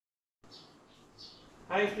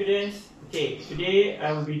Hi students, today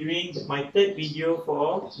I will be doing my third video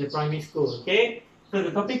for the primary school. So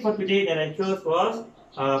the topic for today that I chose was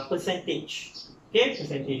percentage.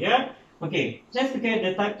 Percentage. Let's look at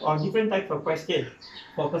the different types of question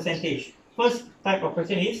for percentage. First type of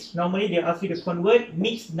question is, normally they ask you to convert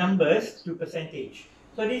mixed numbers to percentage.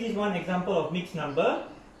 So this is one example of mixed number.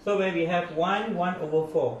 So where we have 1 over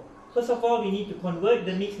 4. First of all, we need to convert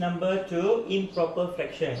the mixed number to improper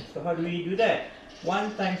fraction. So how do we do that?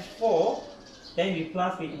 1 times 4, then we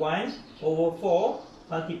plus with 1 over 4,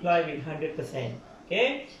 multiply with 100%.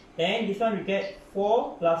 Then this one we get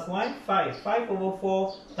 4 plus 1, 5. 5 over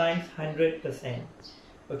 4 times 100%.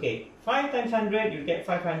 5 times 100, you get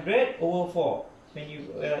 500 over 4. When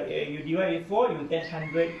you divide with 4, you get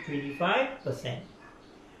 125%.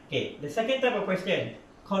 The second type of question,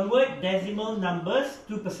 convert decimal numbers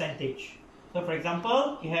to percentage. So for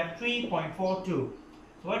example, you have 3.42.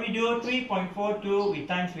 So what we do, 3.42 we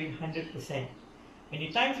times with 100%. When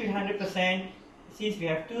you times with 100%, since we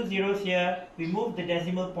have two zeros here, we move the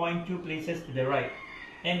decimal point 2 places to the right.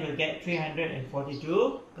 Then we'll get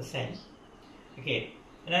 342%.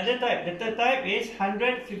 Another type, the third type is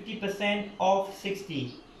 150% of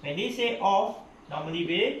 60. When they say of, normally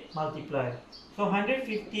we multiply. So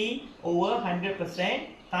 150 over 100%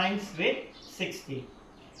 times with 60.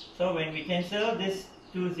 So when we cancel this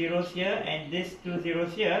 2 zeros here and this 2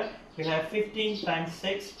 zeros here, we have 15 times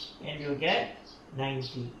 6 and we'll get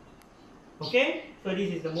 90. So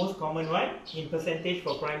this is the most common one in percentage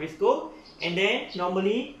for primary school. And then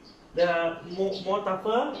normally the more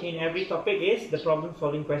tougher in every topic is the problem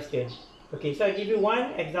solving question. So I give you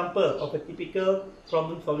one example of a typical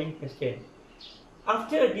problem solving question.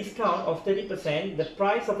 After a discount of 30%, the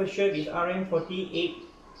price of a shirt is Rm48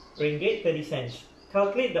 ringgit 30 cents.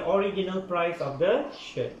 Calculate the original price of the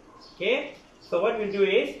shirt. So what we'll do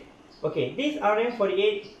is, this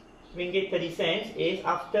Rm48 ringgit 30 cents is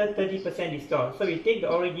after 30% discount. So we take the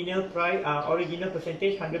original price, original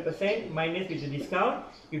percentage 100% minus with the discount,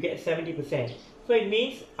 you get 70%. So it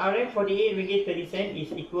means Rm48 ringgit 30 cents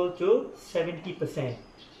is equal to 70%.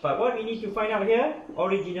 But what we need to find out here,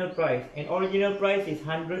 original price, and original price is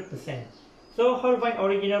 100%. So how to find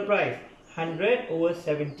original price? 100 over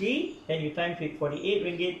 70, then you times with 48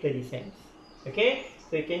 ringgit 30 cents. So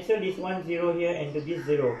you cancel this 1 0 here and this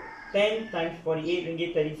 0. 10 times 48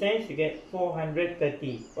 ringgit 30 cents, you get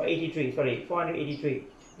 483.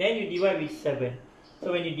 Then you divide with 7.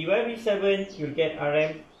 So when you divide with 7, you'll get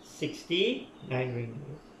Rm69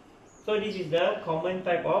 ringgit. So this is the common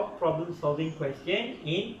type of problem solving question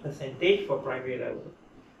in percentage for primary level.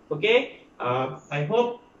 I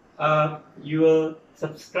hope you will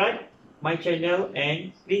subscribe my channel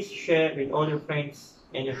and please share with all your friends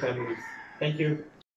and your families. Thank you.